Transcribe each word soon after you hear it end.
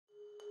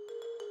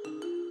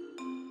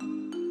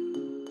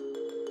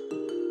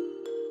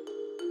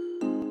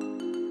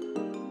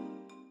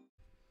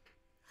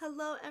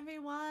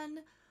everyone.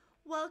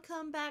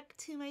 Welcome back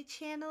to my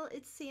channel.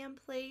 It's Sam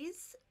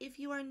Plays. If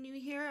you are new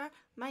here,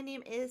 my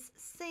name is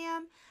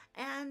Sam,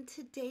 and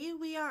today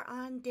we are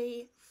on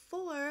day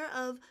 4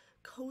 of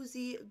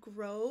Cozy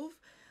Grove.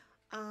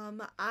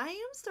 I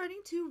am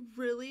starting to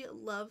really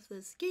love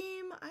this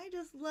game. I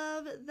just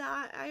love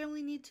that I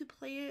only need to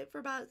play it for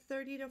about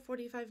 30 to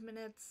 45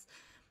 minutes.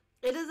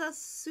 It is a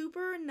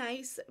super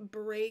nice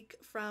break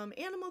from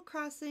Animal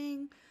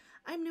Crossing.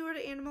 I'm newer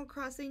to Animal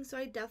Crossing, so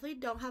I definitely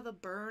don't have a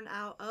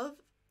burnout of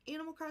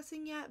Animal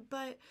Crossing yet,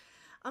 but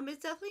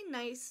it's definitely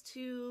nice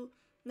to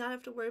not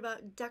have to worry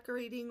about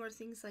decorating or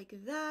things like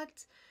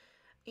that,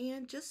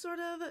 and just sort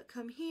of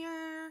come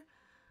here,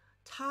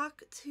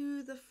 talk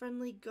to the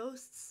friendly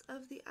ghosts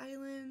of the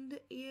island,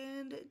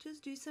 and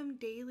just do some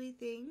daily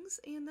things,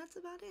 and that's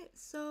about it.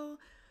 So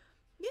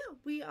yeah,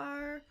 we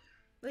are,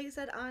 like I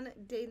said, on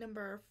day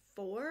number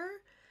 4,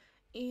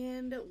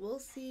 and we'll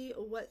see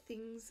what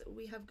things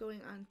we have going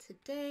on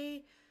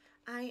today.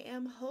 I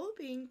am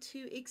hoping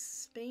to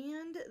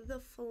expand the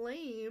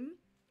flame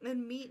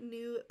and meet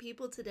new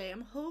people today.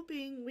 I'm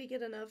hoping we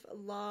get enough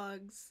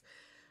logs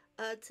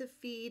to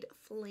feed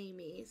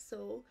Flamey,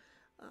 so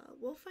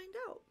we'll find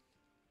out.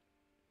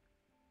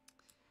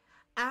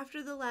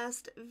 After the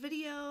last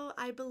video,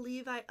 I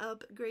believe I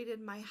upgraded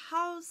my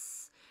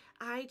house.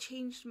 I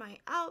changed my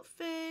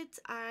outfit.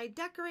 I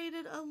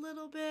decorated a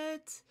little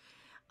bit.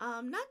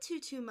 Not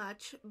too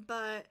much,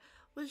 but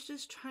was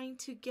just trying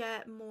to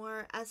get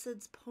more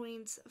essence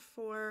points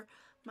for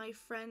my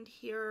friend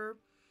here.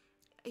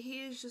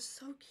 He is just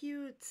so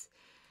cute.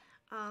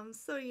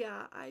 So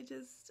yeah, I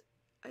just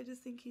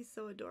think he's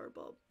so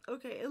adorable.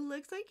 Okay, it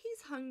looks like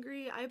he's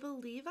hungry. I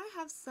believe I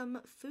have some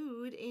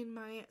food in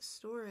my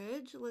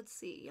storage. Let's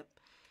see. Yep,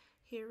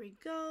 here we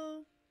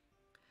go.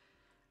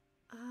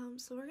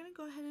 So we're gonna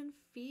go ahead and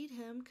feed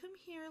him. Come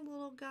here,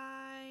 little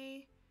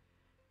guy.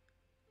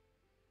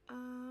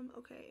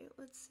 Okay,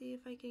 let's see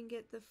if I can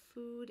get the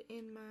food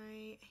in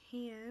my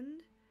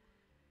hand.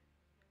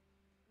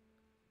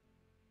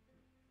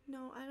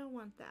 No, I don't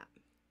want that.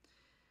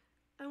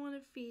 I want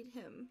to feed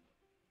him.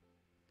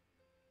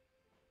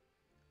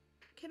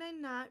 Can I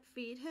not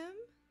feed him?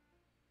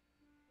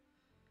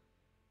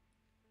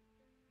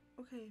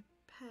 Okay,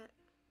 pet.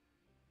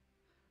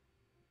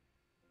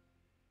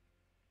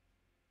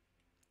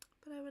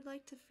 But I would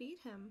like to feed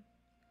him.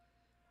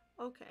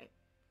 Okay.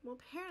 Well,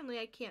 apparently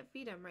I can't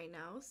feed him right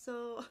now,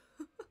 so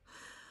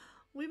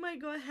we might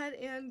go ahead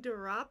and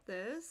drop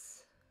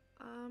this.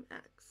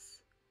 X.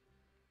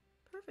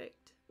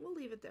 Perfect. We'll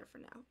leave it there for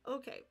now.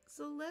 Okay,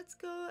 so let's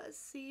go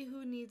see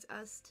who needs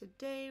us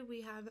today.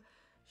 We have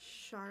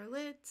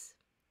Charlotte.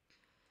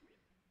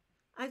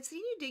 I've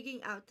seen you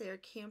digging out there,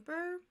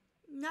 camper.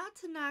 Not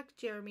to knock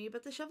Jeremy,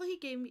 but the shovel he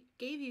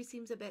gave you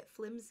seems a bit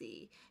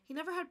flimsy. He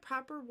never had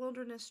proper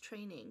wilderness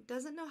training.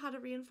 Doesn't know how to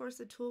reinforce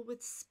a tool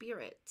with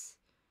spirit.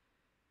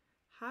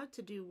 How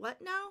to do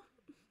what now?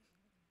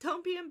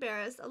 Don't be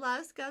embarrassed. A lot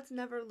of scouts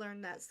never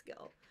learn that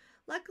skill.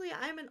 Luckily,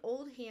 I'm an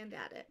old hand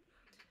at it.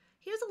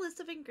 Here's a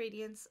list of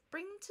ingredients.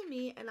 Bring them to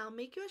me, and I'll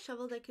make you a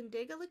shovel that can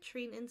dig a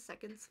latrine in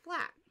seconds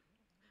flat.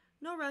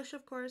 No rush,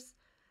 of course.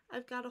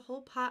 I've got a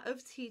whole pot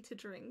of tea to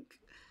drink.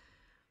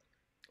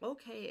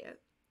 Okay,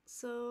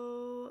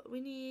 so we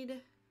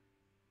need...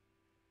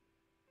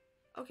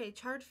 Okay,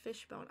 charred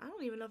fish bone. I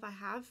don't even know if I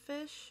have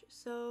fish,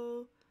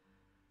 so...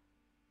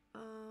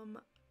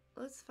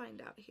 let's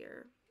find out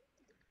here.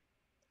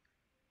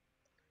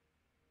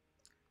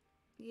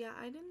 Yeah,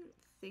 I didn't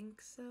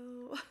think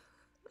so.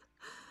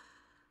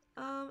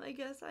 I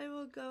guess I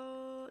will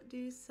go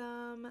do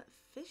some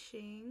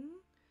fishing.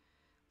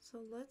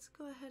 So let's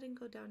go ahead and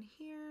go down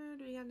here.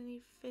 Do we got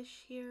any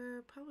fish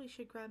here? Probably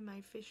should grab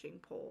my fishing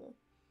pole.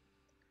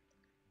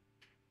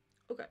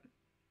 Okay,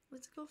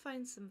 let's go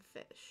find some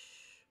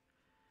fish.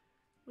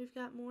 We've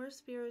got more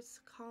spirits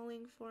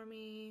calling for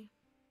me.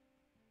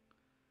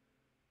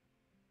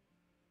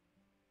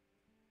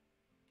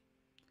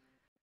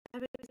 I've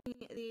been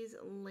using these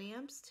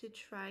lamps to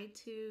try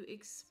to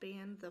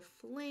expand the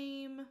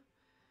flame.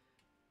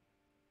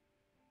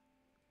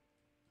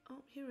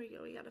 Oh, here we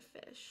go. We got a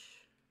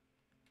fish.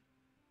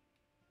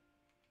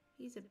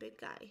 He's a big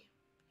guy.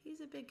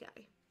 He's a big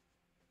guy.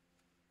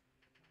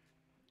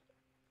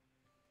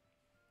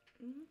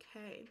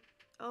 Okay.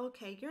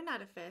 Okay, you're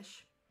not a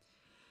fish.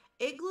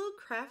 Igloo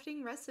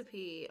crafting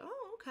recipe.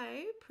 Oh,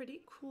 okay.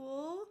 Pretty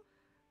cool.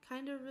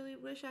 Kind of really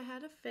wish I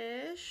had a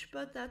fish,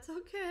 but that's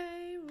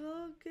okay.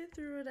 We'll get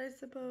through it, I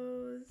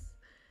suppose.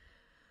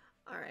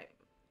 Alright.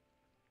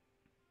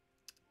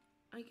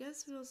 I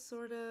guess we'll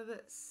sort of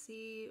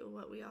see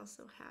what we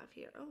also have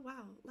here. Oh,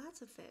 wow.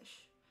 Lots of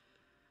fish.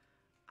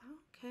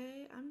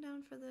 Okay, I'm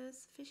down for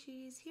this.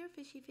 Fishies. Here,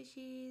 fishy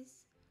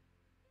fishies.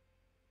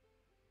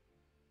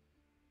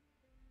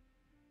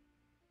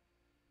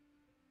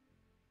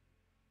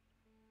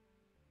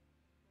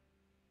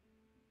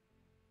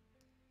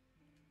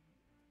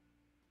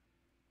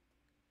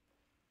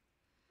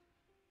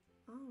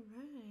 All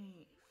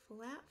right,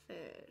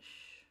 flatfish.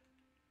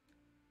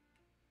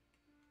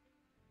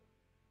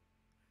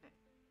 Okay.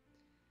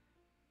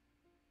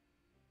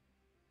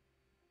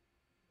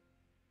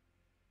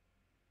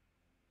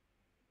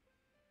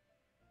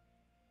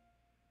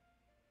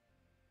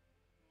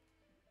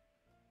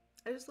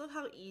 I just love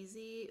how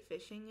easy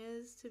fishing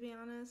is, to be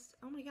honest.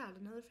 Oh my god,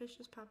 another fish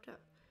just popped up.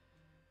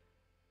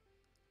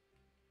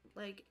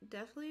 Like,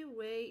 definitely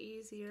way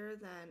easier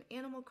than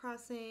Animal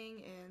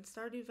Crossing and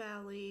Stardew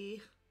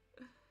Valley.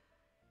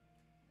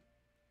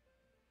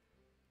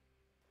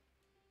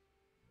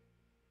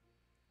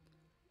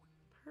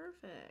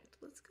 Perfect.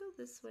 Let's go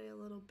this way a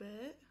little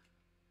bit.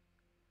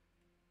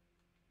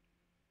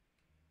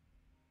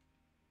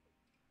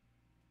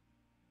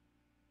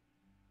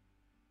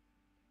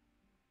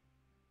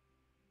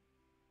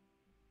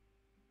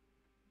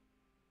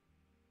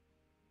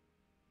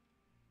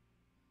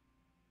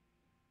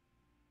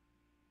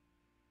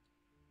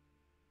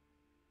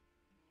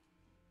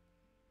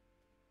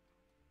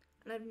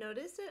 And I've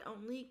noticed it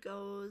only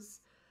goes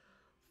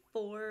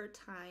 4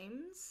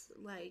 times.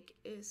 Like,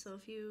 so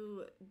if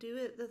you do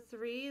it the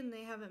 3 and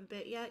they haven't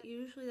bit yet,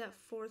 usually that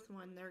 4th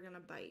one they're gonna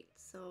bite.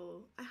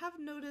 So I have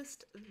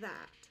noticed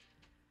that.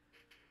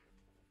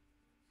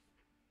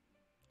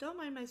 Don't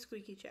mind my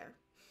squeaky chair.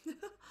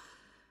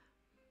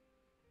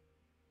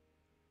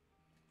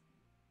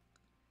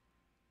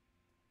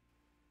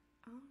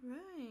 All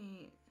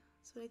right.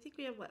 So I think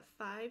we have, what,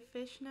 5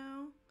 fish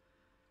now?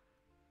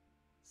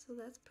 So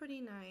that's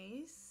pretty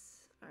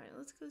nice. All right,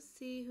 let's go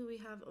see who we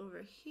have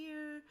over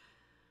here.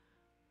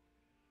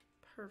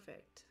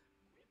 Perfect.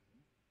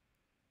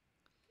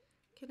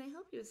 Can I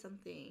help you with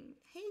something?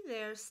 Hey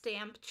there,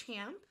 Stamp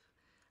Champ.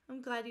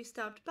 I'm glad you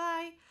stopped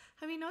by.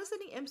 Have you noticed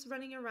any imps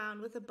running around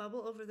with a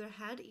bubble over their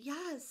head?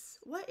 Yes.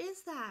 What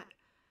is that?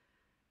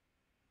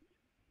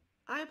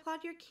 I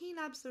applaud your keen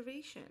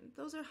observation.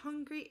 Those are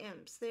hungry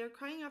imps. They are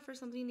crying out for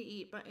something to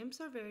eat, but imps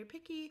are very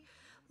picky.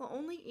 Will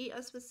only eat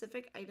a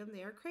specific item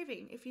they are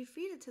craving. If you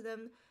feed it to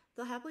them,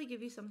 they'll happily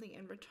give you something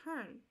in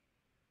return.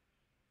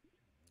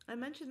 I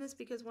mention this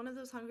because one of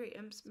those hungry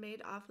imps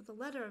made off with a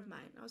letter of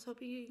mine. I was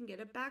hoping you can get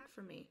it back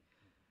for me.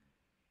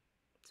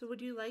 So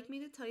would you like me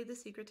to tell you the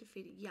secret to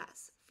feeding?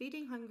 Yes,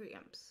 feeding hungry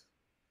imps.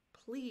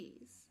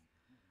 Please.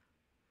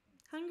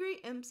 Hungry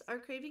imps are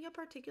craving a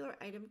particular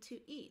item to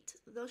eat.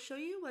 They'll show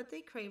you what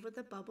they crave with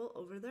a bubble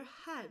over their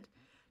head.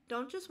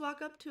 Don't just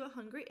walk up to a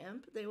hungry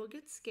imp. They will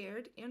get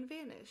scared and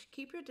vanish.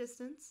 Keep your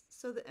distance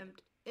so the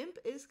imp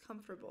is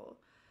comfortable.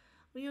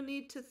 You'll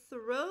need to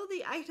throw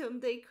the item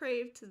they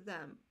crave to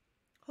them.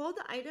 Hold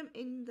the item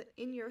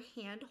in your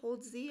hand.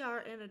 Hold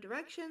ZR in a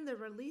direction, then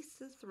release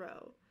the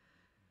throw.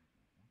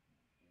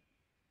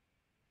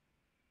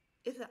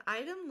 If the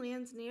item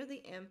lands near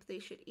the imp, they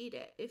should eat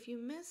it. If you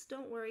miss,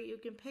 don't worry, you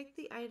can pick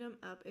the item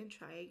up and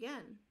try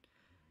again.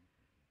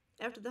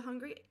 After the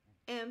hungry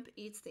imp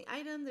eats the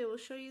item, they will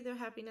show you their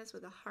happiness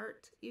with a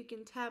heart. You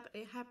can tap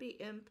a happy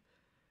imp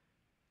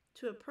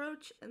to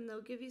approach, and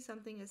they'll give you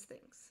something as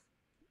thanks.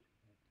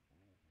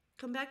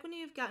 Come back when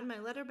you've gotten my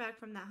letter back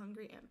from that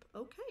hungry imp.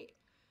 Okay.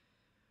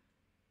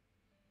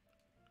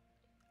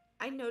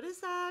 I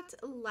noticed that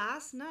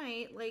last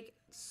night, like,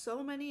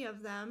 so many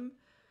of them.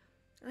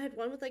 I had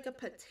one with like a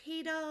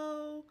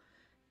potato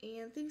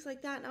and things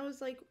like that, and I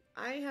was like,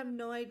 I have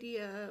no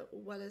idea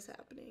what is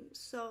happening.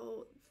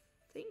 So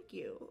thank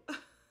you.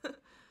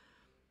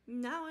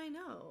 Now I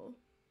know.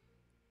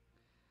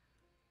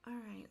 All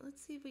right,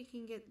 let's see if we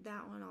can get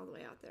that one all the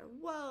way out there.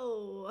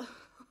 Whoa.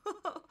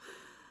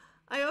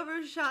 I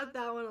overshot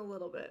that one a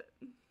little bit.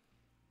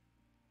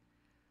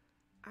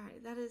 All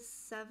right, that is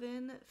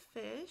 7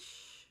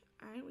 fish.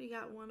 All right, we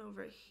got one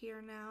over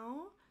here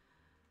now.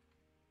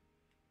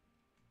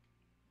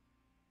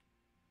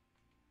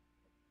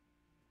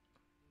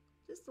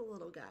 Just a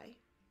little guy.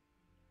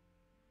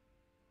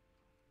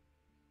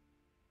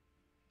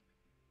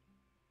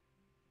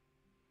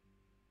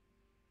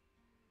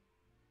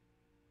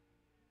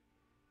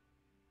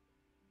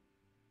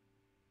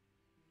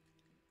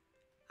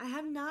 I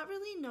have not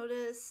really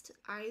noticed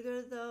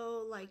either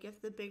though, like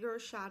if the bigger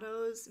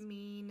shadows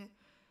mean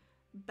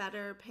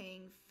better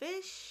paying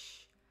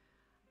fish.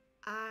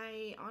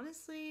 I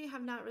honestly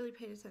have not really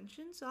paid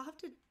attention, so I'll have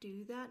to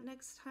do that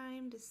next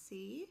time to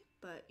see,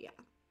 but yeah.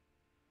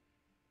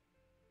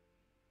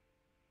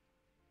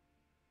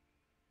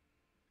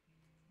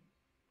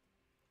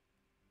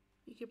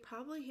 You could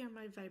probably hear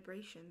my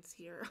vibrations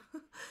here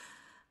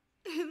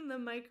in the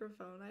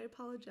microphone. I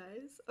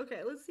apologize.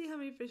 Okay, let's see how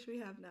many fish we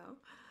have now.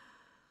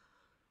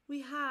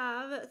 We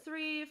have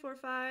 3, 4,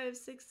 5,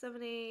 6,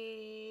 7,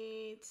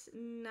 8,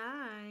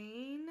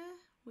 9.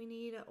 We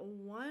need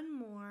one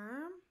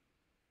more.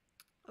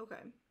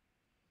 Okay.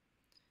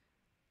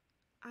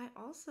 I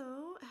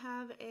also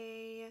have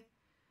a,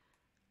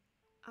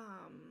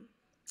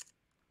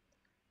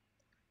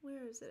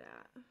 where is it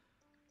at?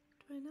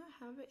 Do I not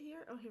have it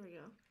here? Oh, here we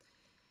go.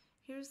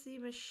 Here's the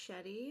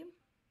machete,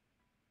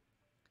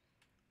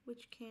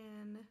 which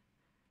can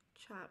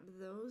chop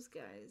those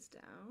guys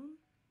down.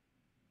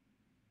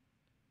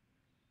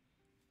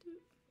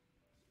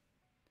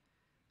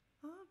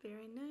 Oh,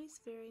 very nice,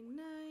 very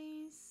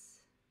nice.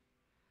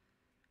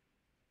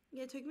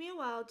 Yeah, it took me a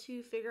while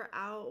to figure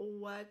out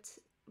what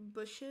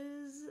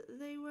bushes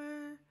they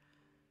were.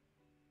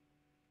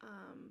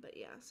 But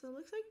yeah, so it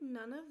looks like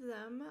none of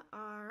them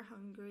are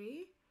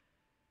hungry.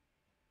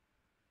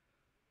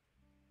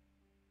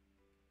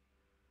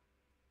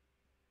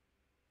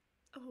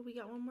 Oh, we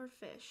got one more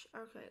fish.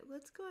 Okay,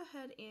 let's go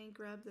ahead and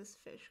grab this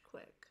fish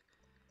quick.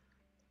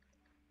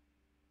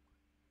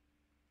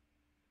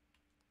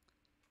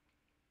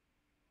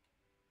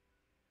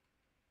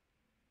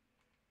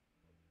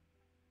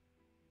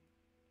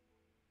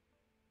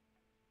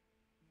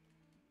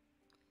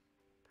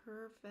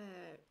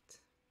 Perfect.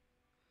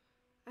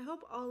 I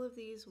hope all of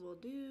these will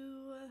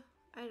do.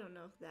 I don't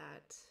know if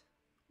that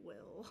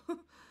will,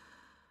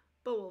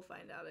 but we'll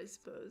find out, I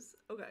suppose.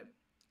 Okay,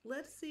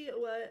 let's see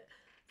what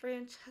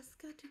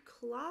Francesca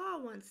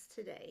Duclaw wants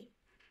today.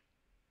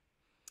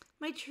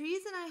 My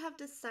trees and I have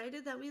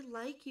decided that we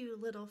like you,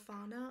 little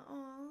fauna.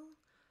 Aw,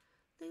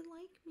 they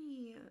like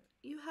me.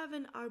 You have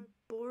an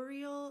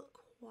arboreal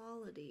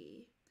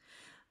quality.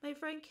 My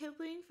friend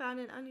Kipling found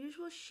an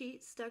unusual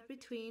sheet stuck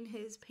between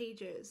his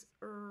pages,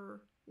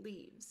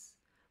 leaves.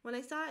 When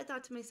I saw it, I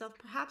thought to myself,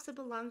 perhaps it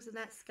belongs in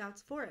that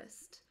scout's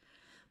forest.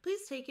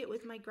 Please take it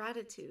with my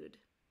gratitude.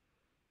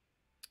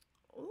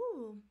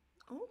 Oh,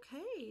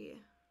 okay.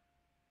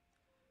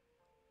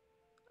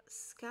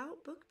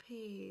 Scout book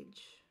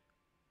page.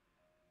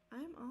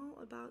 I'm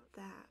all about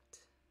that.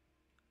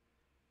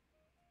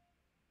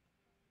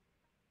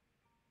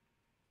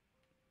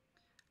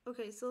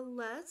 Okay, so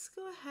let's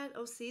go ahead.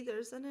 Oh, see,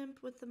 there's an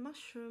imp with the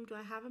mushroom. Do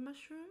I have a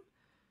mushroom?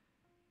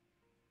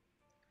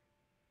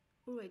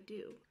 Oh, I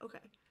do. Okay.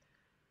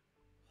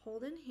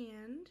 Hold in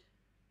hand.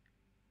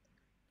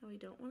 No, we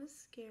don't want to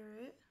scare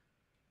it.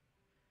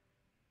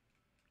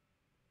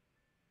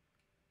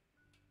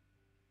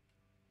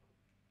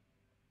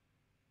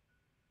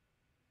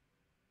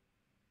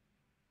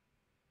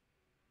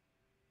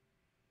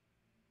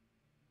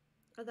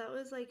 Oh, that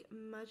was like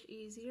much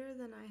easier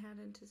than I had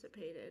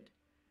anticipated.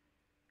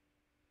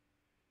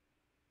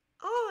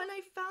 Oh, and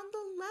I found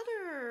the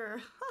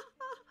letter.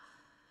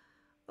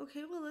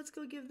 Okay, well, let's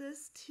go give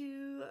this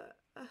to,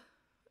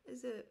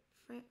 is it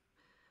Fran?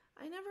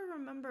 I never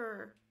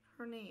remember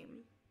her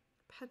name.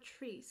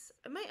 Patrice.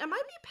 It might be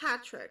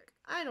Patrick.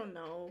 I don't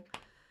know.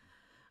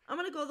 I'm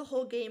gonna go the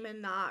whole game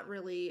and not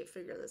really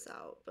figure this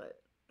out,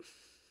 but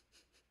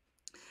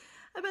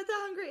I bet the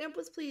hungry imp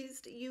was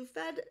pleased. You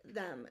fed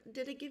them.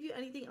 Did it give you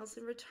anything else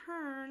in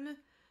return?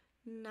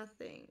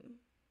 Nothing.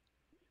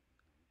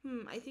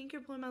 I think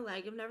you're pulling my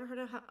leg. I've never heard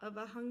of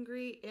a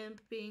hungry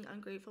imp being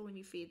ungrateful when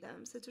you feed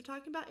them. Since we're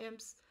talking about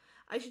imps,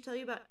 I should tell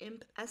you about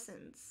imp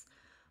essence.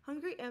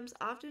 Hungry imps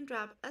often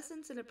drop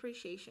essence in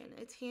appreciation.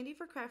 It's handy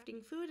for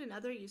crafting food and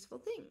other useful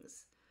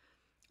things.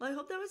 Well, I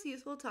hope that was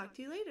useful. Talk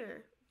to you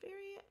later.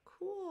 Very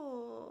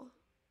cool.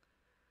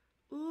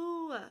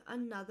 Ooh,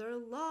 another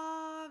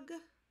log.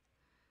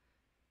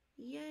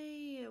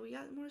 Yay, we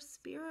got more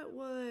spirit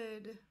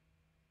wood.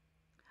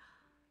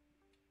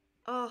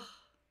 Oh,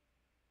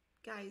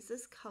 guys,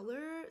 this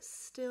color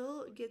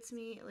still gets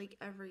me like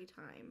every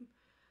time.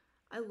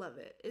 I love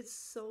it. It's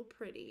so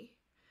pretty.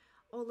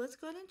 Oh, let's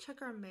go ahead and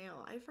check our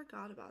mail. I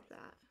forgot about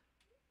that.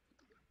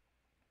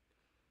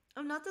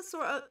 I'm not the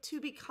sort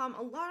to become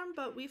alarmed,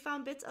 but we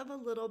found bits of a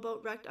little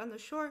boat wrecked on the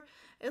shore.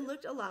 It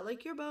looked a lot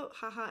like your boat.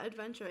 Haha,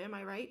 adventure, am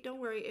I right? Don't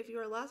worry, if you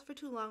are lost for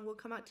too long, we'll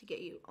come out to get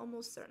you.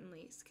 Almost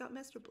certainly.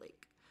 Scoutmaster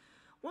Blake.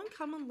 One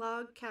common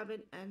log,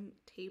 cabin, and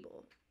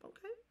table.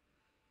 Okay.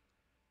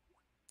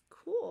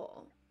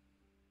 Cool.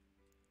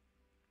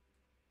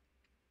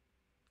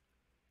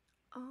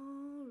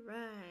 All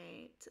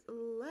right.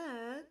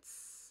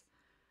 Let's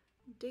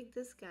dig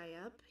this guy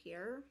up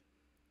here.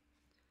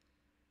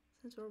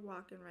 Since we're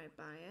walking right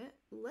by it.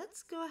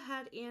 Let's go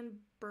ahead and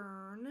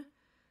burn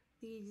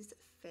these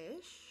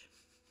fish.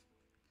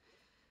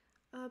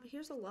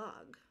 Here's a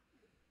log.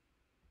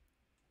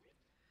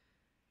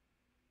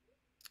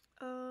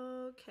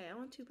 Okay, I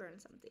want to burn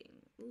something.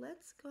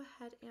 Let's go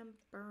ahead and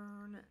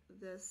burn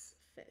this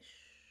fish.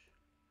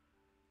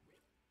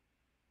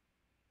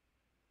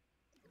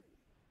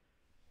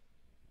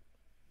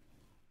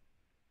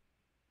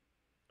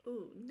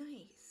 Ooh,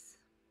 nice.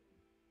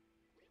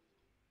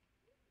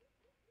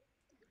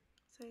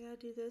 So I gotta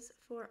do this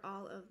for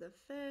all of the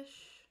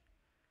fish.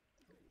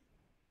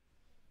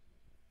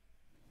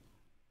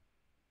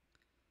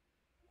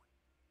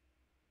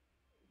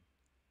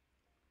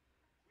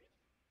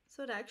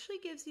 So it actually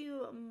gives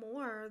you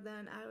more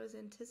than I was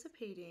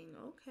anticipating.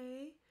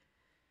 Okay.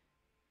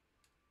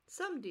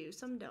 Some do,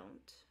 some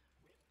don't.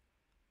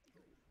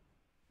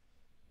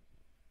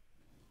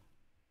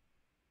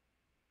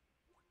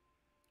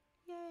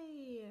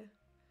 Yay.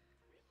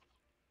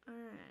 All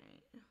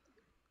right.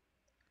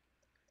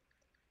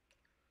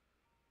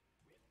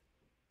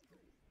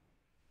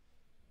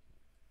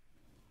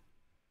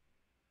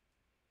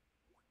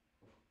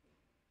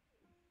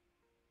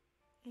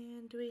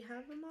 And do we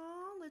have them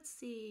all? Let's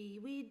see.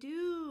 We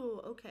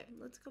do. Okay,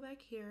 let's go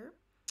back here.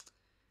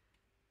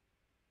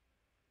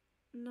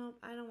 Nope,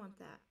 I don't want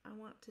that. I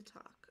want to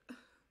talk.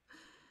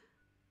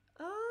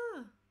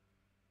 Oh.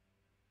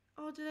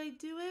 Oh, did I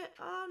do it?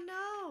 Oh,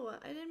 no.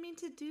 I didn't mean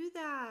to do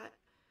that.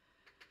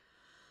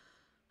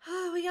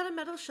 We got a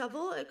metal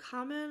shovel, a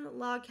common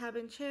log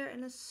cabin chair,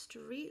 and a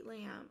street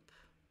lamp.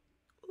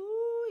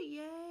 Ooh,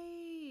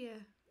 yay.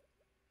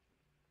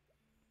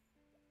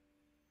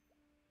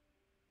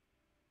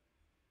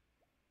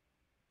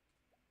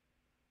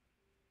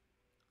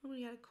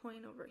 We got a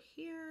coin over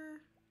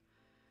here.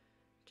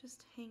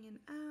 Just hanging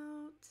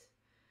out.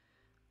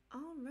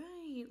 All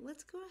right,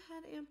 let's go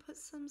ahead and put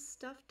some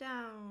stuff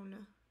down.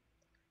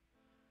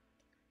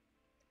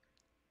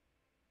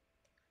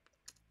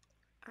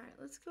 All right,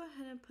 let's go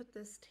ahead and put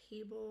this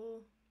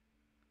table.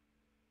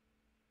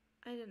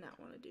 I did not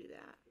want to do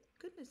that.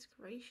 Goodness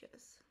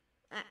gracious.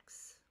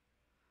 X.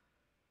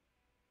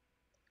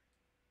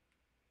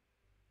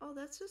 Oh,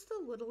 that's just the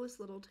littlest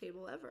little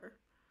table ever.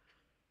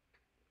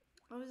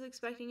 I was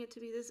expecting it to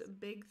be this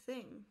big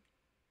thing.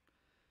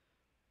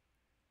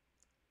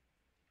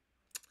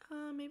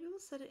 Maybe we'll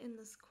set it in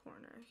this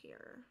corner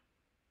here.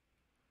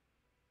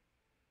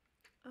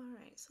 All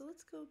right, so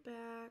let's go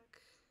back.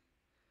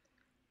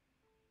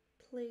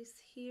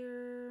 Place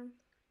here.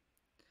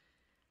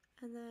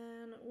 And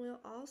then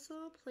we'll also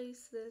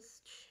place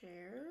this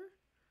chair.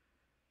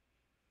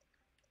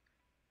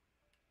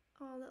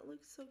 Oh, that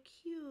looks so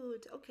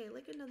cute. Okay,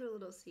 like another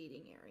little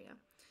seating area.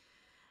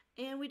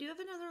 And we do have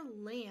another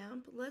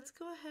lamp. Let's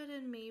go ahead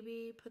and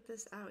maybe put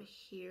this out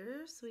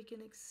here so we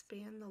can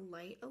expand the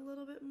light a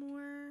little bit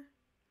more.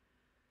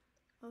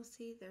 Oh,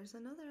 see, there's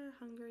another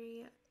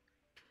hungry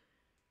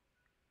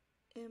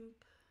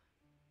imp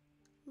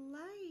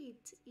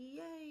light.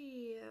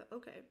 Yay.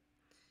 Okay.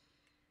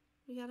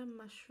 We got a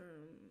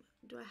mushroom.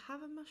 Do I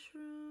have a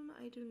mushroom?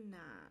 I do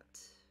not.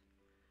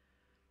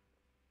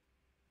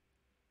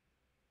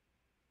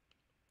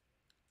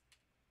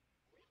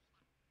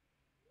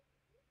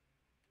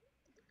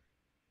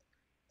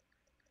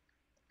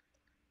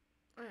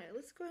 All right,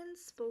 let's go ahead and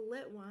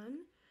split one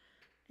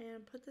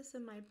and put this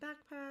in my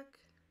backpack.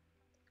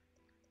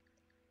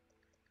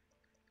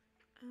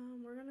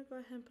 We're gonna go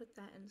ahead and put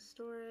that in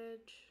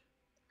storage.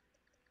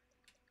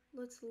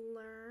 Let's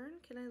learn.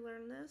 Can I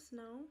learn this?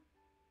 No.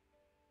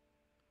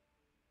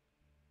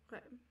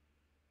 Okay.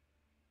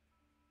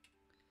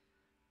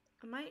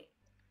 I might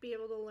be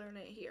able to learn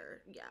it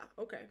here. Yeah,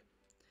 okay.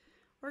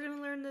 We're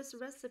gonna learn this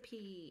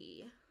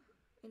recipe.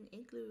 An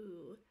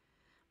igloo.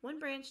 1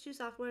 branch, 2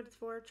 softwood,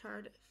 4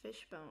 charred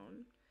fish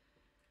bone.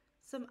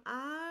 Some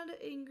odd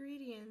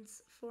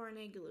ingredients for an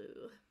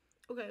igloo.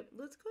 Okay,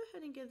 let's go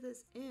ahead and give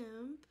this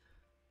imp.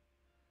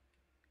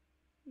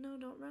 No,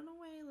 don't run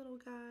away, little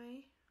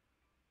guy.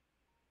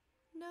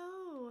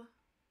 No.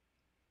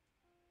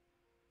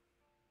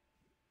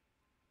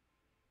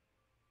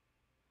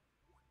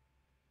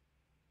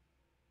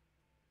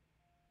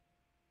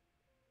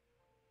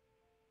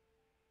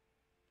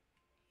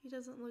 He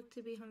doesn't look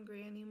to be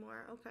hungry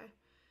anymore. Okay.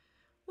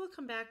 We'll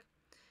come back.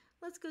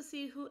 Let's go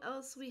see who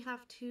else we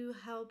have to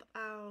help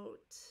out.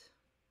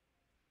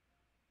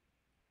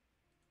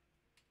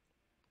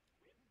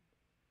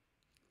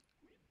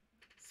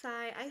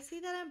 Sigh, I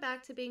see that I'm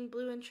back to being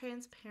blue and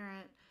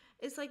transparent.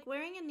 It's like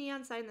wearing a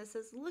neon sign that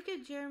says, "Look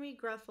at Jeremy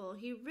Gruffle.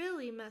 He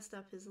really messed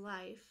up his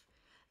life."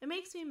 It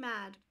makes me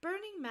mad.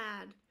 Burning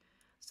mad.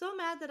 So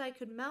mad that I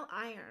could melt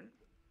iron.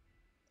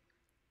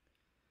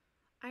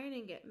 Iron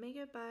ingot. Make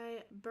it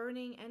by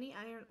burning any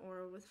iron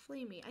ore with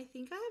flamey. I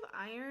think I have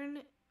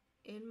iron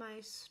in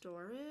my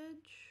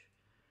storage.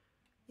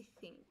 I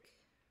think.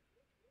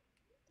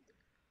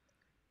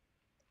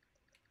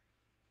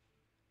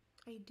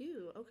 I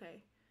do.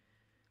 Okay.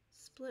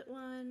 Split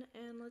one,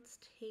 and let's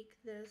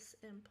take this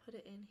and put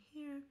it in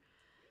here.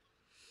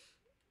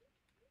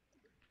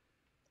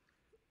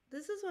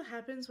 This is what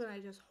happens when I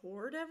just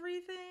hoard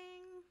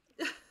everything.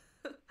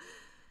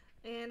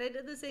 And I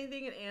did the same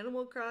thing in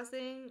Animal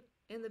Crossing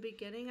in the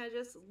beginning. I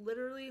just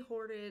literally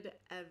hoarded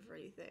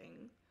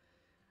everything.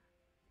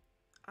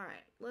 All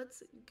right,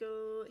 let's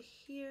go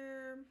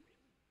here.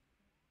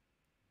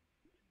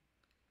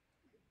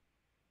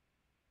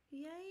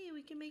 Yay,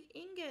 we can make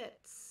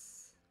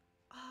ingots.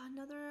 Oh,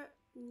 another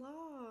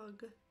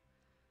log.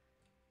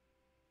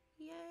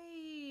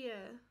 Yay.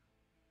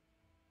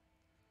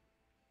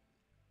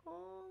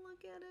 Oh,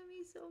 look at him,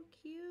 he's so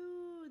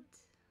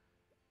cute.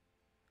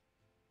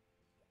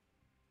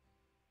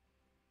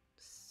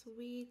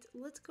 Sweet.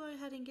 Let's go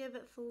ahead and give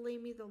it Fillet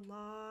Me the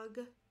log.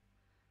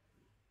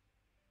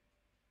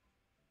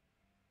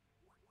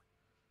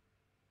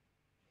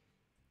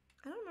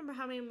 I don't remember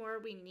how many more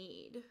we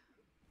need.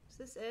 Is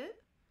this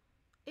it?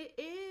 It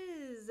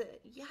is!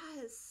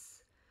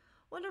 Yes!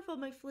 Wonderful,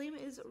 my flame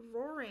is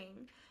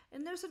roaring.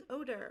 And there's an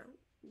odor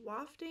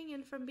wafting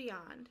in from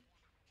beyond.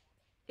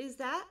 Is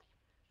that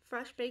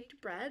fresh baked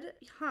bread?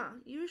 Huh,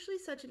 usually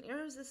such an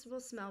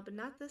irresistible smell, but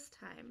not this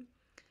time.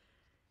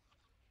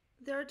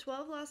 There are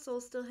 12 lost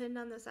souls still hidden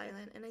on this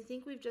island, and I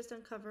think we've just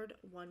uncovered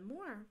one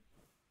more.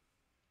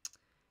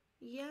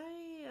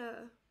 Yay!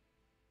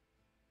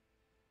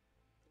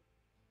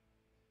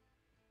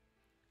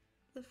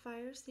 The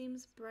fire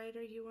seems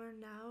brighter. You are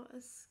now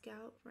a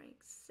scout rank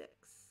 6.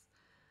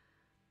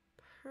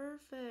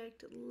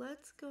 Perfect.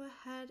 Let's go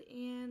ahead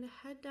and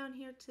head down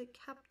here to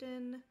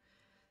Captain.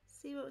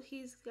 See what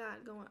he's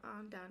got going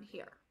on down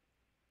here.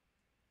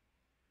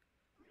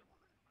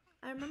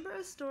 I remember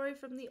a story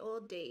from the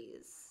old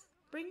days.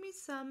 Bring me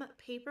some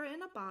paper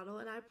in a bottle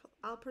and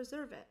I'll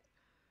preserve it.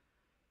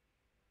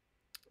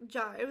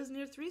 Jar. It was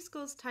near 3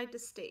 skulls tied to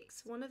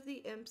stakes. One of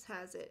the imps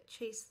has it.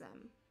 Chase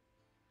them.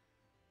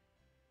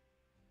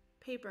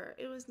 Paper.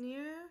 It was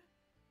near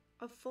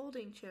a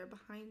folding chair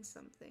behind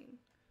something.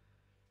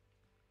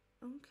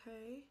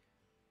 Okay.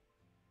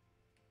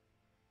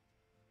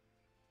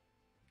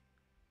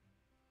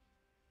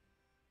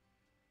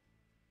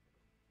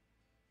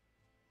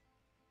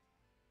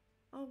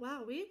 Oh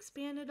wow, we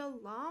expanded a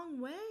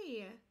long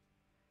way.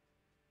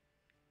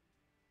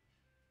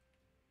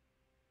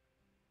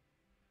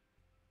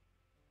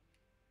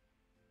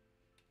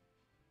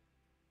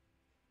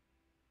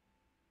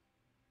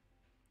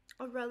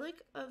 A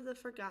relic of the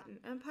Forgotten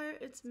Empire,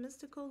 its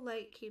mystical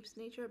light keeps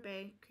nature at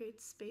bay,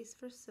 creates space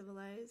for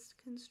civilized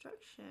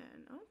construction.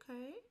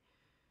 Okay.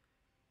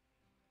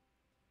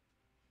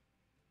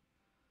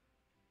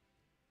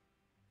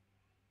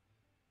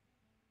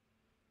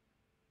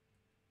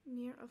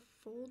 Near a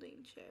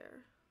folding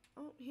chair.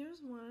 Oh, here's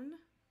one.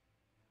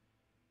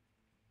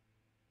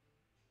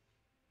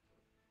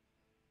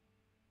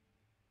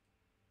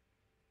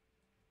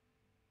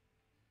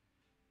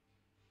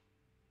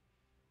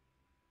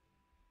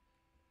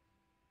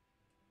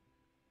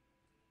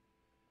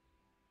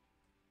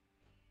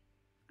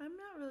 I'm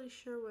not really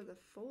sure where the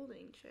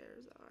folding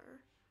chairs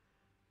are.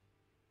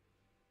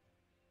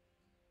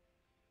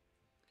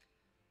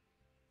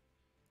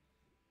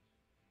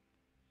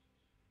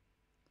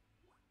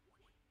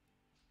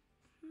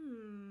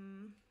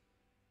 Hmm.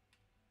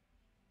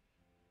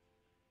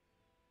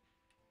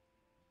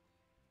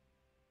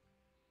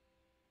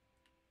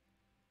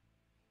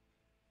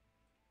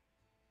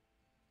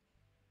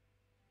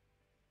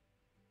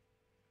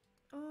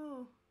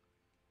 Oh,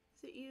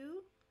 is it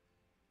you?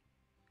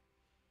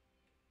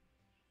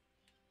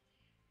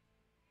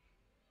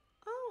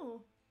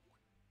 Oh.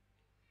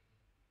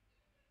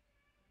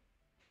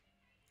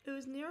 It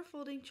was near a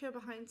folding chair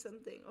behind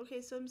something.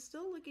 Okay, so I'm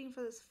still looking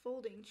for this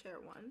folding chair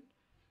one.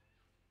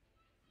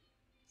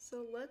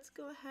 So let's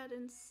go ahead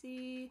and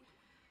see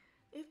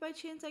if by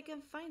chance I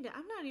can find it.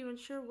 I'm not even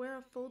sure where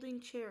a folding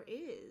chair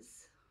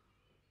is.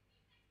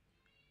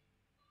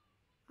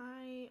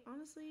 I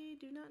honestly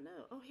do not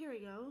know. Oh, here we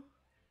go.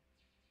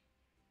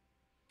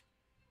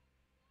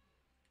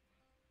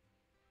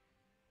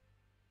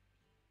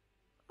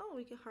 Oh,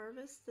 we can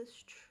harvest this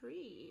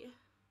tree.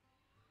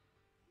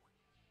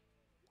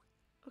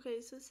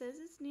 Okay, so it says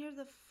it's near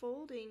the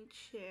folding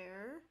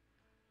chair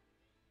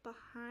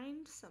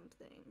behind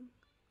something.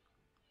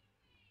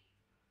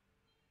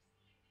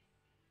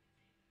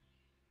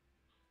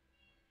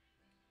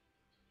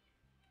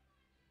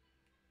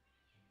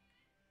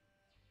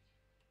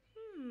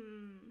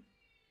 Hmm.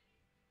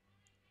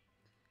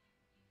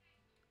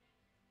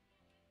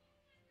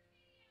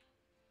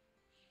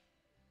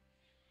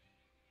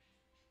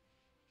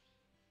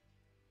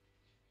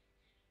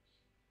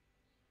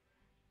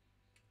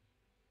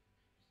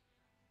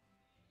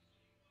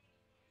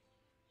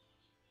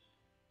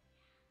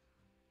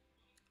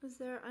 Is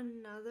there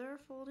another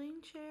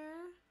folding chair?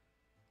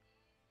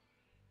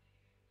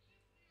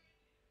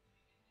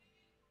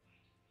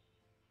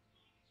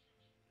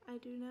 I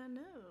do not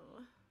know.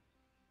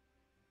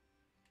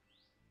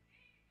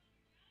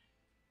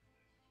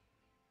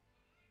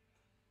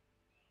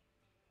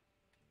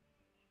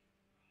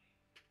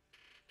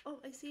 Oh,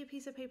 I see a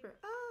piece of paper.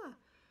 Ah!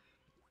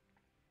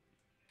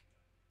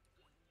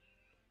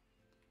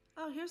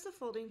 Oh, here's the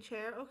folding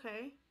chair.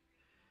 Okay.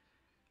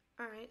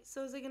 Alright,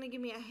 so is it going to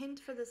give me a hint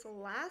for this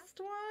last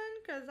one?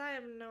 Because I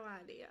have no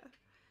idea.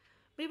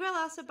 Maybe I'll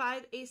also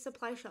buy a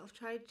supply shelf.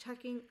 Try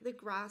checking the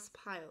grass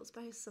piles.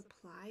 Buy a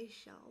supply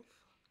shelf.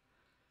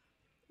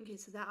 Okay,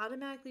 so that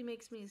automatically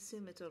makes me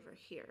assume it's over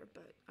here,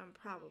 but I'm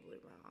probably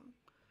wrong.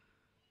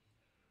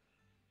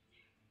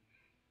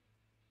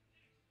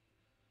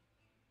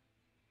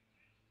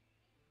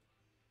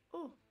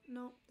 Oh,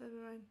 no, never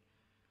mind.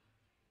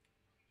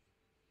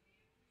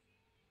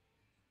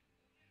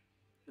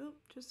 Oop,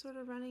 just sort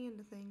of running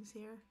into things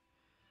here.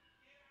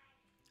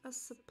 A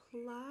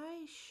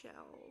supply shelf.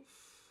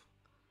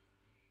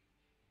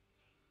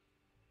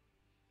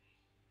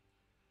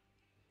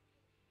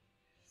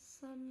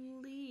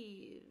 Some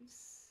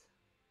leaves.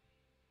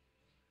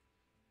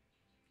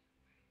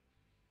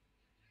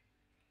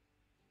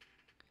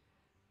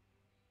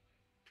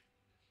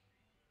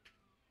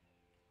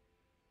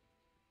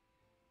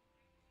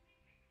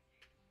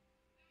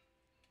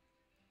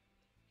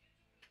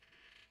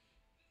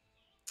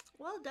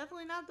 Well,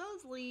 definitely not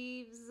those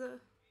leaves.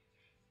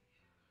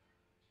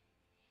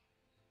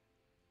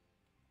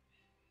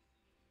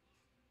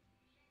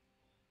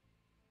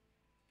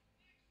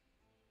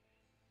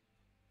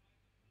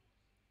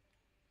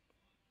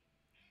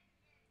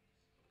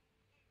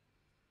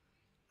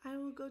 I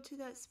will go to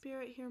that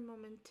spirit here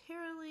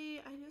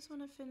momentarily. I just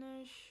want to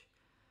finish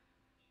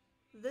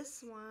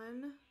this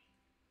one.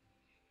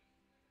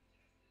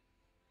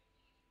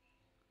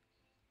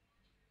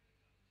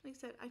 Like I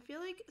said, I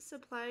feel like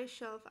supply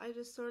shelf, I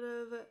just sort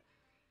of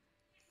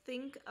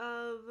think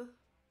of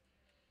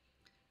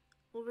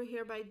over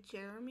here by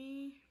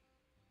Jeremy.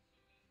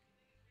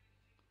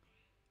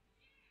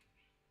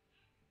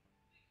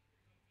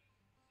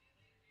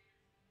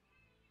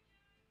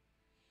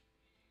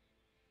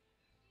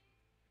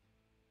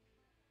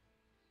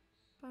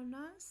 But I'm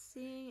not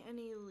seeing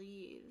any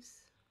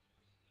leaves.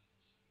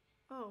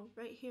 Oh,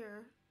 right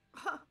here.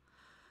 I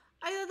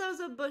thought that was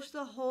a bush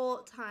the whole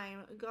time.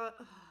 God,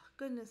 oh,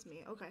 goodness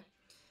me. Okay.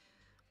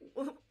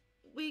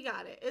 We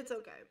got it. It's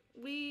okay.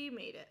 We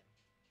made it.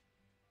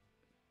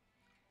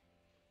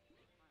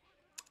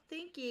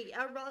 Thank you.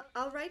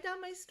 I'll write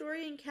down my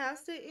story and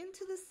cast it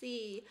into the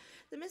sea.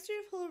 The mystery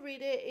of who will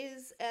read it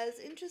is as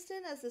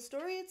interesting as the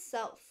story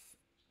itself.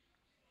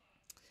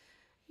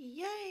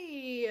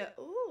 Yay!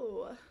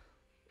 Ooh.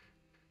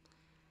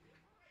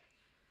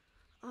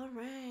 All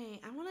right.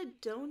 I want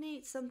to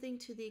donate something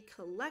to the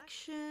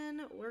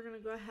collection. We're going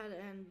to go ahead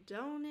and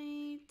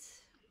donate.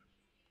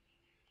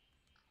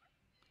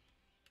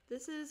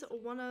 This is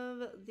one of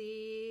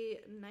the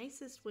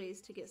nicest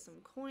ways to get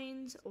some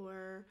coins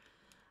or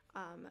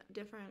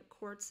different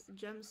quartz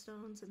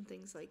gemstones and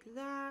things like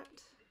that.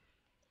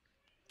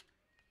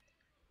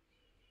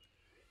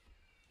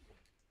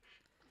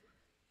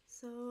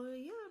 So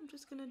yeah, I'm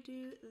just gonna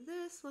do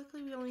this.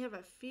 Luckily we only have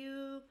a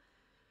few.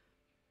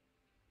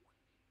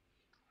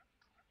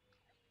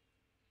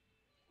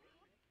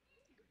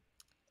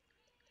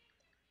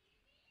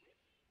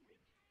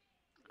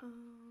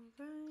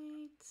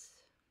 Alright.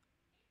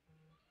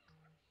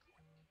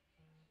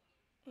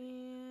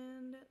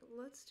 And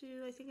let's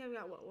do, I think I've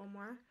got what, one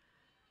more?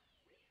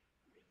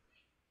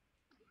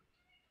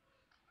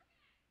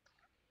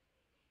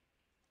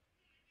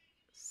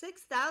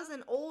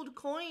 $6,000 old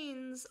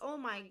coins. Oh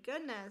my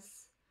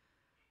goodness.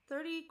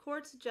 30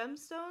 quartz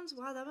gemstones.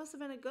 Wow, that must have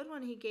been a good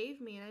one he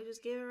gave me, and I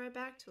just gave it right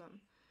back to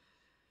him.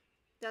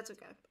 That's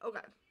okay.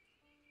 Okay.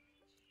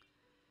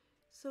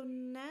 So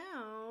now,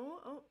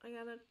 oh, I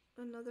got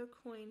another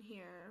coin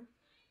here.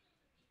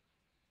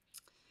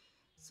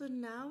 So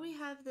now we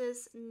have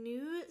this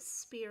new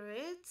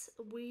spirit.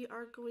 We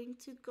are going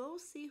to go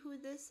see who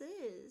this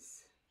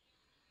is.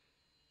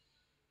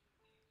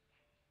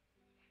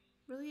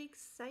 Really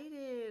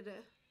excited.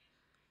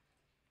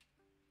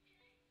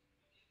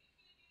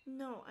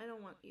 No, I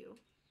don't want you.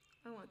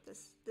 I want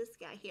this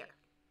guy here.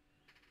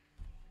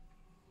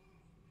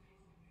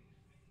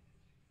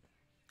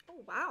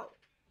 Oh, wow.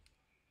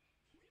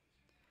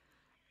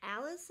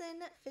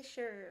 Allison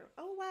Fisher.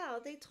 Oh, wow.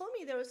 They told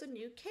me there was a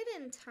new kid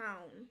in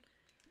town.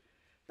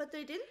 But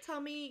they didn't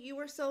tell me you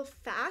were so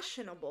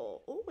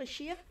fashionable. Oh, is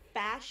she a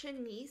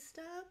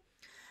fashionista?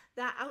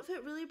 That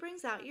outfit really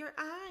brings out your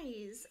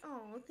eyes.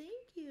 Oh, thank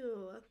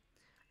you.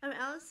 I'm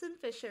Allison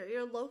Fisher,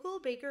 your local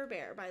Baker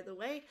Bear, by the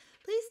way.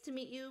 Pleased to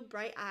meet you,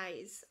 Bright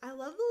Eyes. I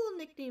love the little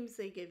nicknames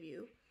they give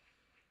you.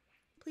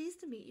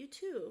 Pleased to meet you,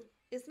 too.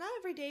 It's not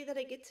every day that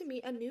I get to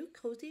meet a new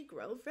Cozy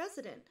Grove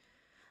resident.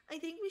 I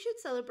think we should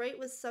celebrate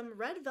with some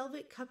red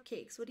velvet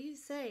cupcakes. What do you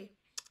say?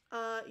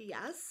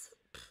 Yes.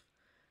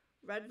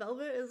 Red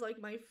velvet is like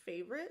my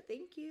favorite.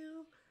 Thank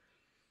you.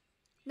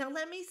 Now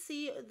let me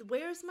see.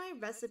 Where's my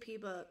recipe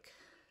book?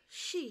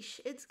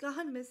 Sheesh, it's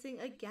gone missing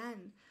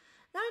again.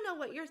 Now I know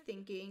what you're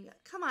thinking.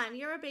 Come on,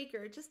 you're a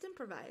baker. Just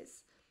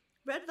improvise.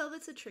 Red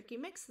velvet's a tricky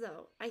mix,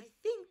 though. I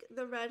think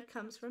the red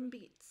comes from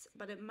beets,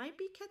 but it might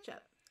be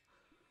ketchup.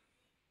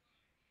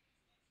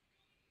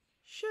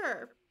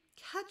 Sure,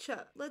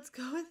 ketchup. Let's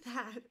go with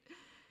that.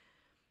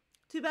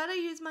 Too bad I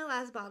used my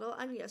last bottle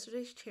on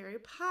yesterday's cherry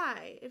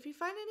pie. If you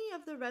find any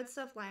of the red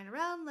stuff lying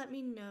around, let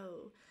me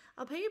know.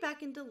 I'll pay you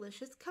back in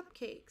delicious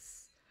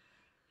cupcakes.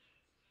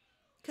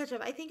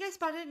 Ketchup. I think I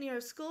spotted it near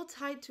a skull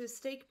tied to a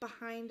stake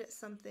behind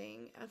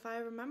something. If I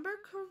remember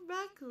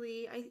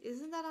correctly,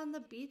 isn't that on the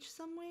beach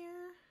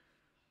somewhere?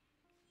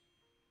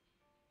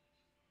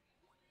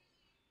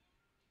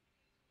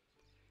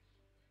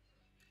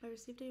 I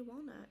received a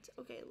walnut.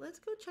 Okay, let's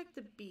go check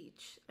the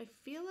beach. I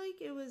feel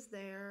like it was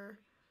there.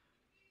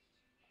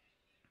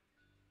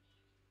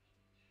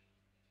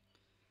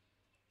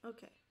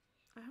 Okay,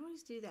 I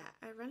always do that.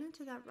 I run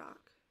into that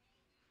rock.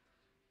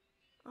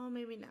 Oh,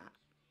 maybe not.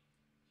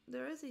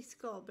 There is a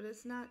skull, but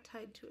it's not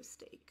tied to a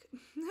stake.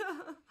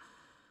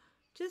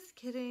 Just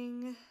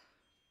kidding.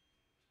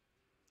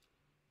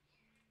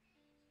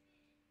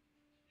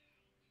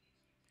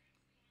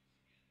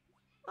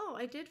 Oh,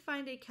 I did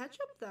find a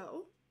ketchup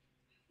though.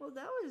 Well,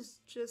 that was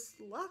just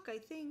luck, I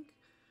think.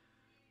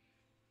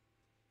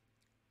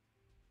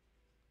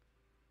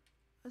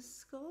 A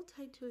skull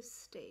tied to a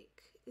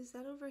stake. Is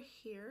that over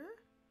here?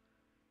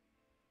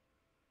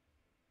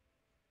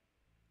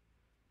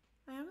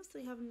 I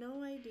honestly have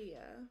no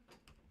idea.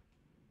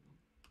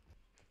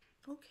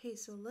 Okay,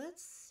 so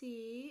let's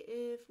see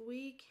if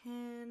we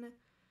can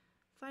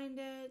find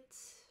it.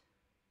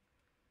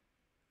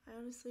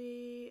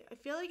 I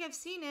feel like I've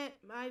seen it.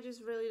 I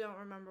just really don't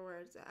remember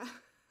where it's at.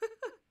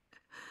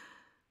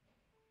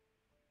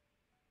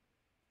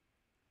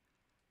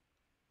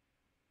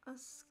 A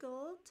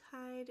skull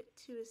tied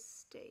to a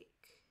stake.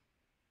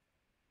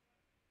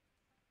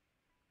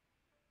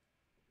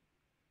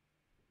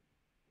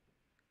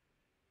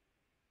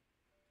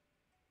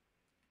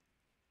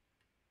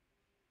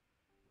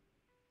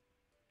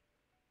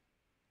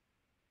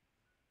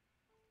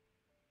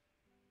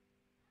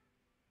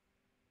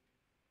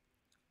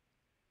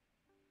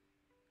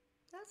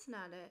 That's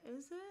not it,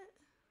 is it?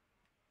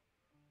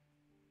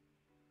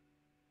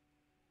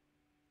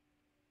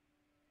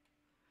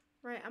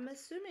 Right, I'm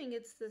assuming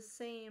it's the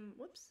same,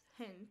 whoops,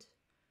 hint.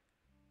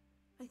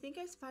 I think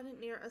I spotted it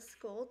near a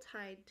skull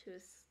tied to a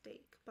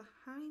stake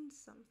behind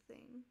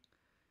something.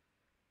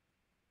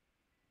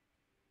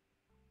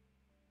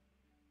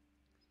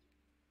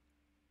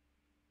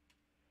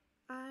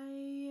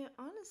 I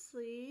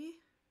honestly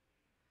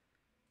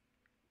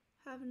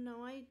have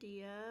no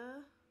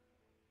idea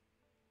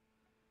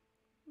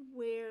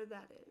where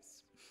that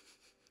is.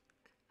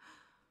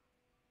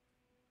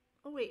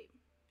 Oh wait.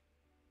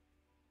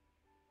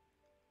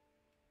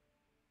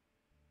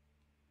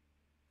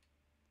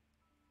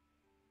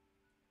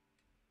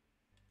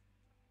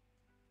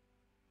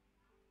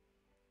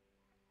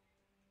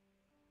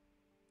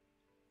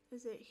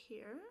 Is it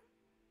here?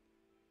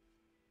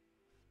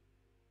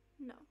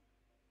 No.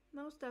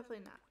 Most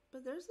definitely not.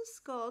 But there's a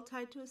skull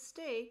tied to a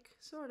stake,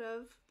 sort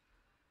of.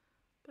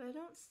 But I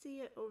don't see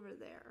it over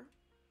there.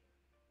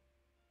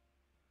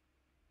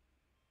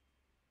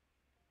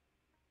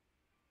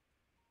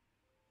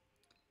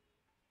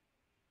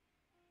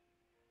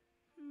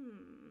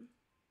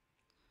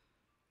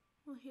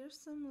 Well, here's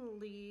some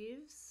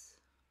leaves.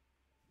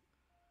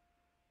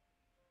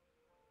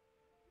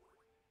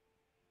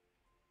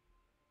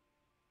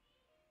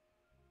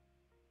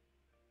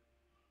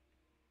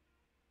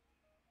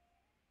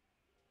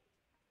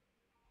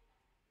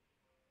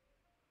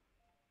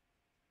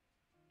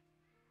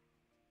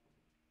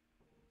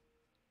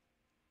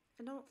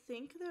 I don't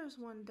think there's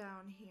one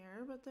down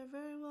here, but there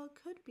very well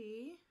could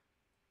be.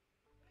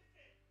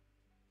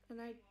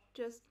 And I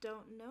just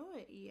don't know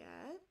it yet.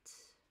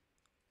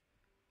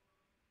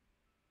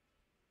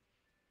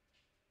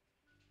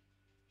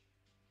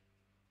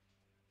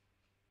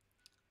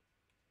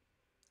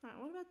 Alright,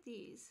 what about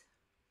these?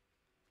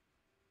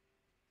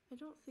 I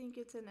don't think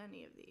it's in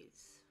any of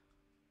these.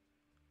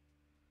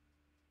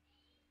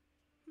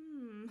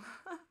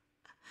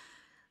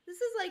 This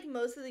is like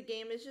most of the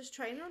game is just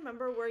trying to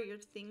remember where your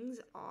things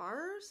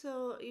are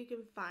so you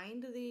can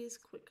find these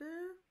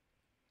quicker.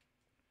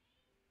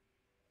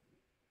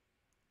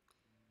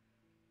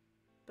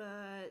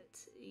 But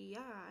yeah,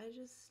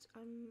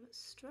 I'm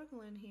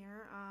struggling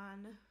here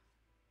on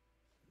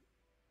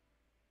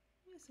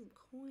some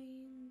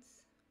coins.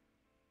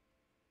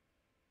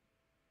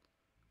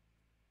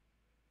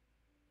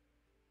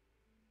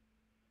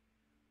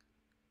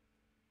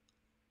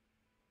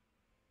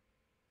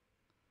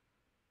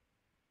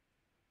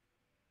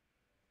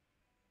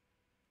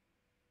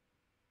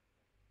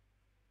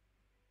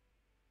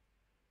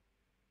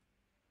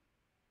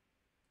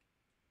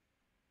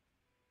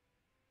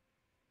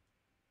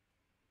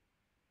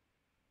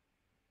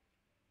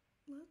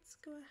 Let's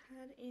go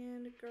ahead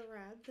and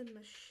grab the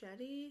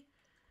machete.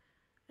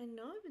 I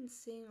know I've been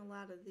seeing a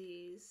lot of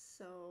these,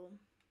 so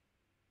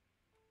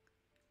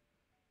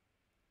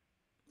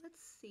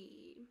let's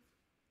see.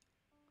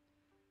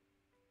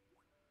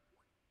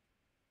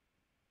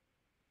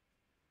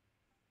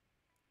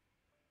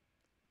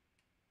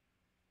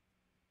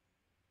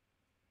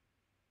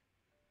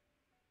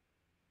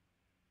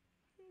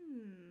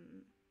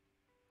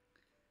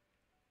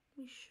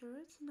 We sure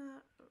it's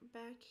not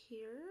back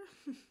here?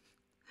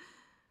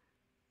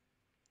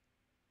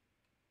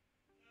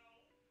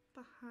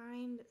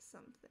 Behind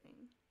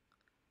something.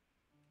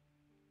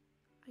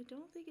 I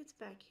don't think it's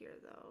back here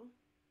though.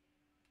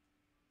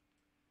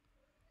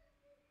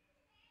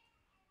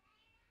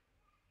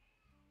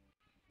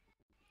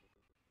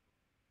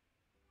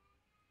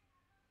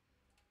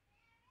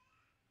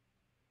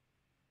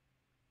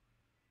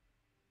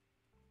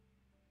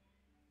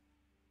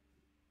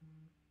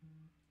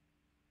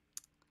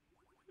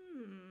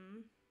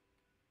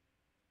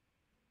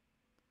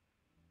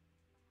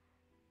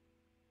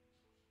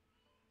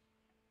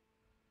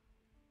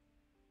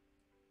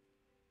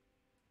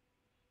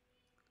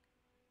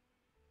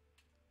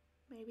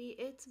 Maybe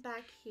it's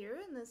back here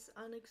in this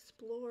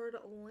unexplored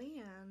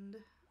land.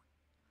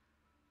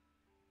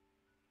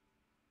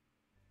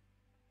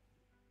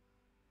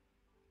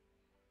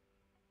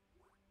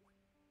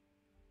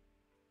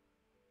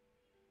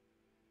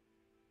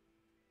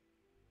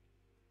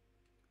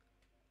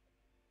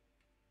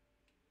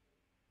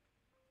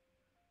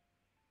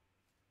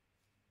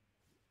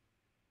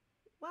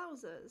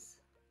 Wowzers.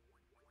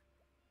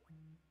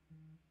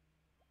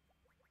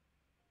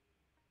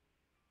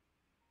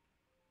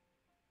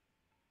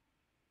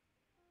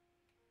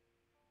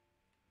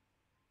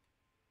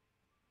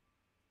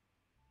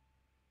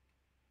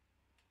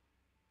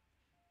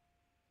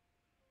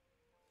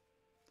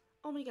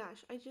 Oh my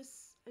gosh, okay.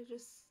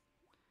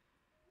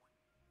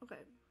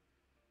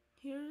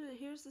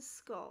 Here's the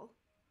skull.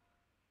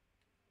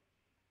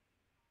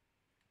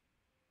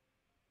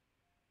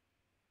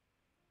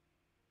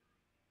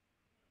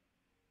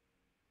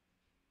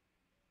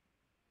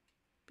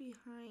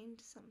 Behind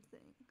something.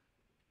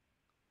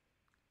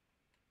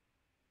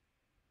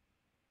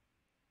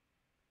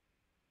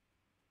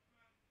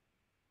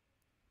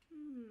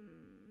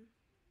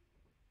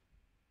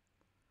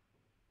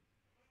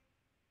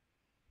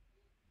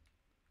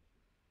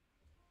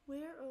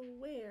 Where, oh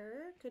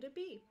where could it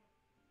be?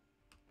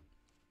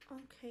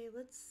 Okay,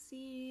 let's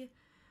see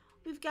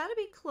We've got to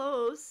be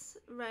close,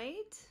 right?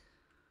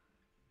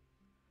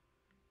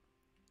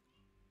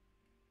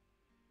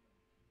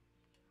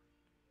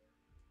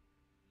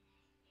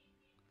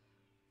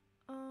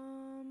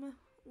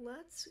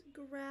 Let's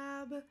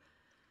grab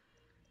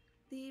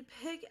the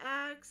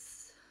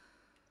pickaxe.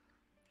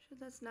 Sure,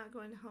 that's not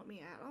going to help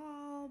me at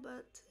all,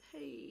 but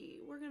hey,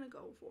 we're gonna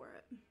go for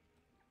it.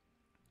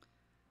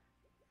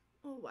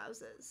 Oh,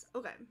 wowzers.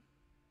 Okay.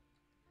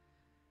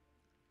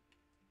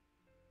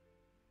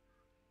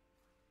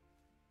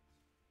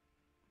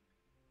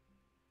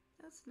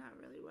 That's not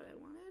really what I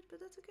wanted, but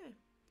that's okay.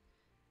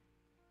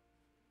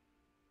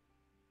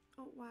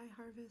 Oh, why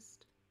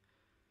harvest?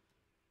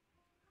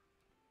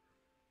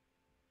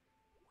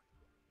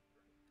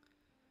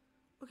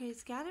 Okay,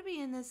 it's gotta be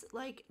in this,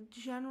 like,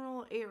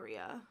 general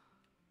area.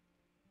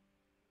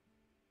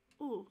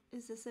 Ooh,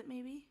 is this it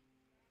maybe?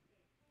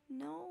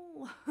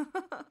 No.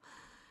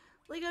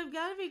 Like, I've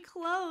gotta be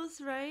close,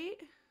 right?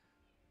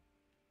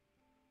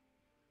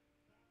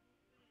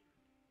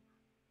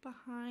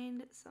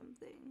 Behind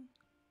something.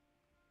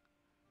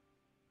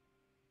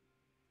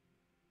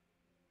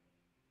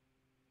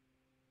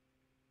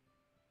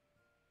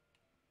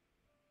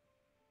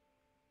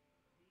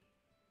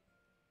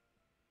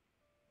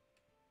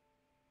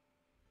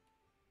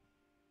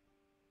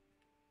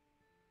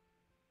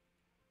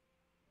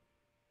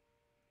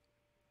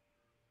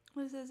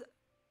 What is this?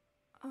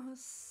 A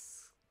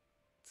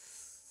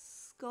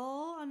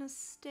skull on a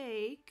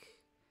stake.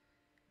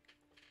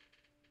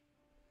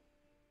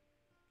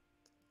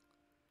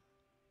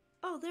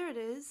 Oh, there it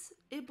is.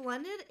 It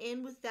blended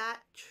in with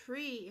that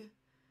tree.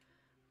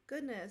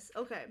 Goodness.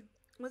 Okay.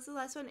 What's the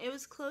last one? It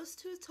was close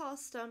to a tall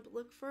stump.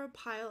 Look for a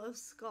pile of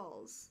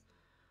skulls.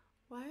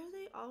 Why are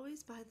they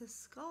always by the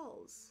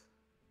skulls?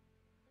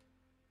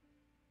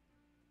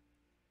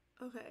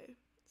 Okay.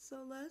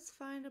 So let's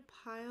find a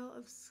pile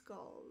of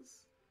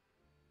skulls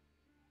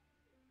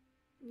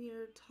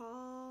near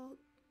tall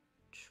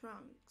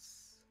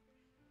trunks.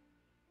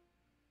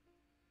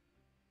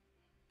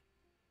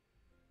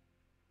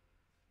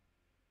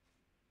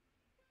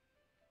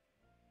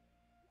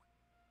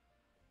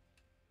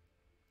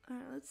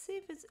 Alright, let's see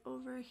if it's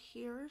over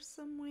here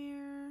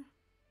somewhere.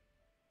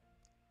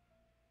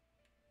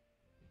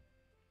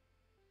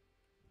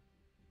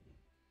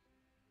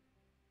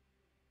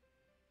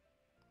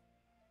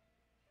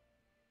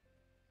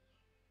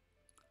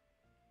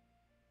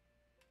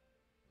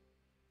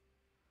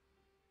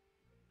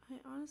 I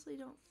honestly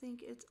don't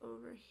think it's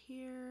over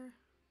here.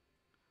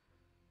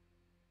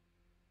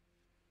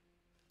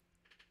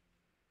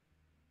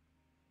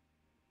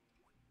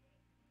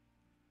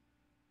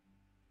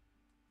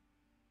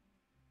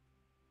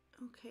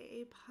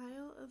 Okay, a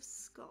pile of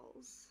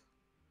skulls.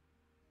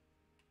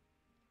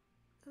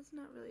 That's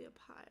not really a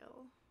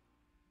pile.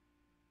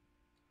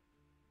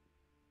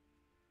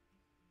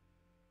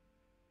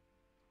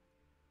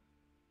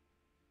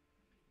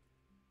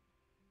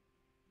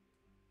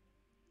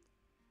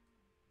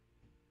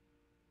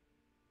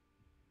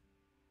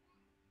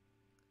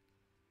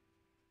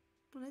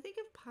 When I think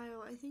of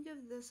pile, I think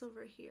of this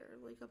over here,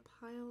 like a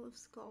pile of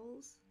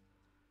skulls.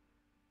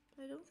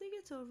 But I don't think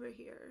it's over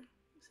here,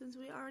 since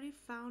we already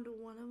found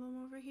one of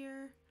them over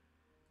here.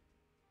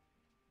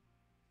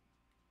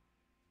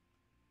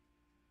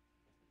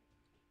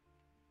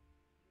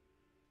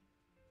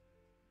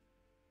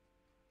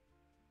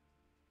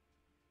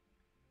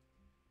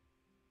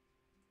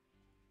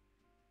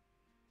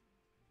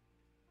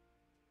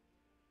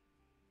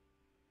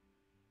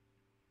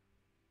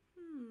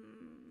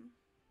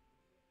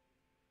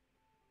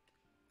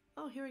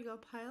 Oh, here we go.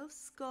 Pile of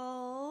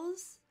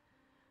skulls.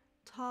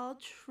 Tall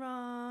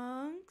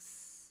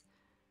trunks.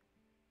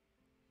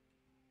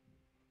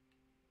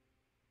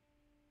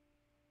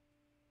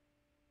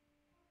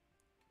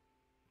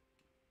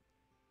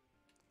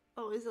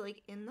 Oh, is it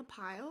like in the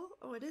pile?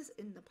 Oh, it is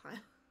in the pile.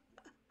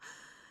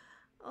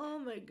 Oh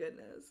my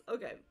goodness.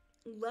 Okay,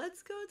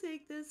 let's go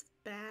take this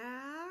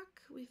back.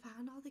 We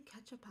found all the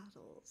ketchup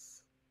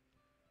bottles.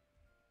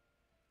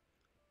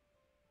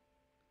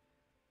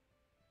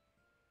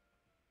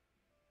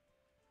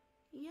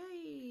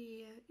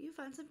 Yay! You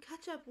found some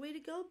ketchup. Way to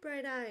go,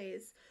 Bright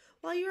Eyes.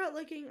 While you were out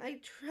looking, I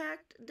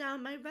tracked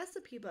down my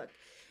recipe book.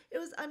 It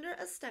was under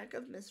a stack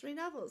of mystery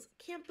novels.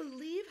 Can't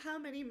believe how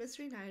many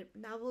mystery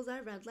novels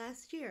I read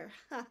last year.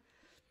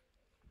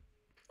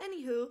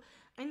 Anywho,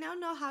 I now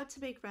know how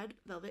to make red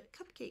velvet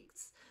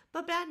cupcakes.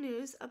 But bad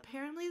news,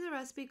 apparently the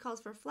recipe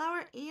calls for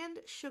flour and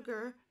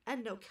sugar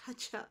and no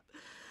ketchup.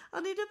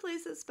 I'll need to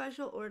place a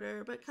special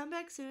order, but come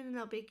back soon and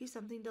I'll bake you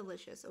something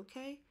delicious,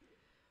 okay?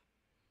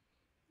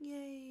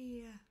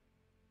 Yay!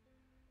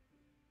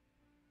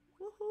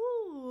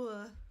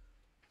 Woohoo!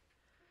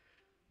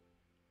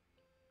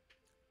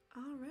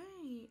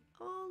 Alright.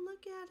 Oh,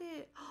 look at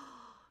it.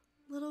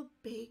 Little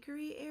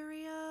bakery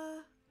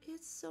area.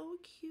 It's so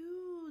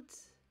cute.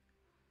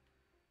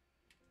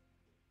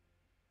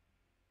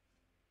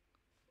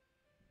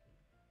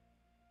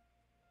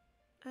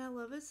 And I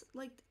love it.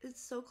 Like,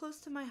 it's so close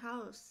to my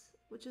house,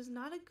 which is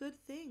not a good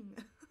thing.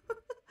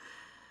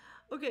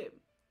 Okay,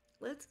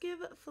 let's give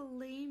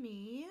Filet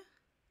Me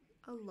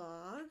a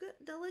log.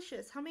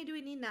 Delicious. How many do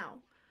we need now?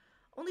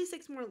 Only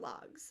 6 more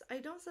logs. I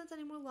don't sense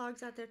any more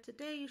logs out there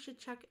today. You should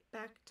check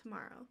back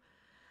tomorrow.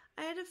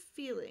 I had a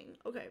feeling.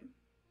 Okay.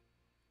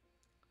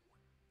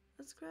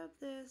 Let's grab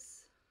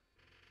this.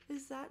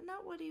 Is that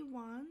not what he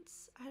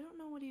wants? I don't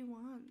know what he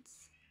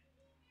wants.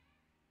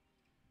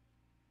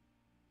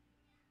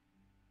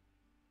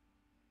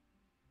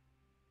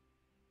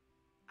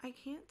 I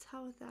can't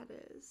tell what that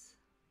is.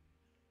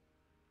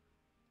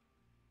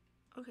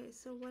 Okay,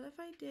 so what if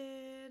I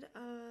did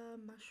a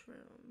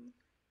mushroom?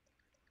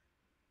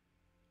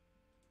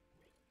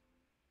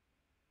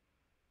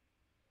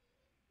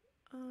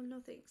 Oh, no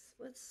thanks.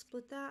 Let's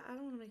split that. I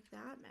don't want to make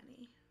that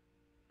many.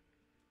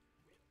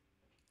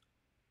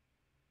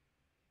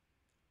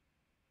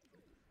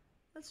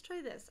 Let's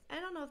try this. I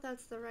don't know if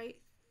that's the right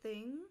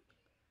thing.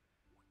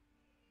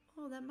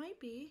 Oh, that might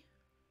be.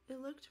 It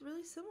looked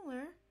really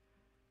similar.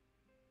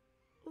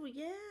 Oh,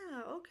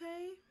 yeah.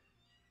 Okay.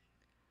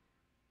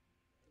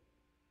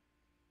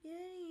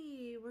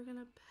 Yay. We're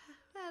gonna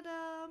pet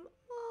him.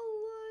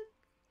 Oh, look.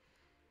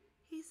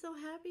 He's so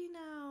happy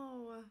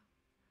now.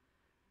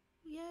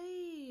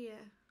 Yay.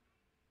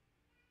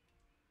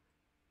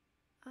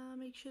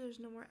 Make sure there's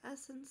no more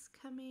essence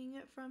coming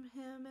from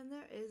him, and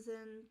there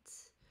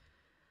isn't.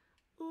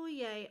 Oh,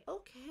 yay.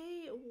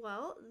 Okay,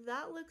 well,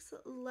 that looks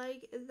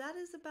like that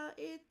is about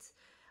it.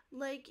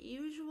 Like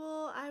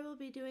usual, I will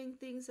be doing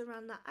things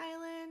around the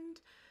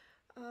island.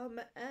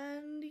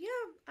 And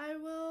yeah, I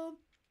will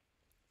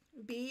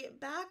be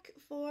back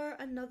for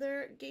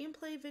another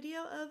gameplay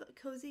video of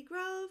Cozy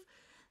Grove.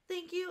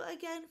 Thank you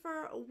again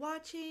for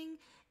watching.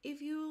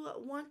 If you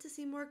want to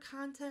see more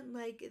content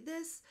like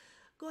this,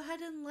 go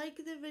ahead and like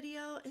the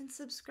video and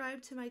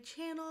subscribe to my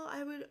channel.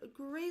 I would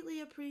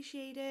greatly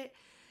appreciate it.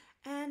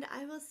 And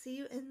I will see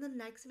you in the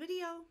next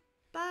video.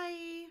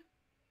 Bye!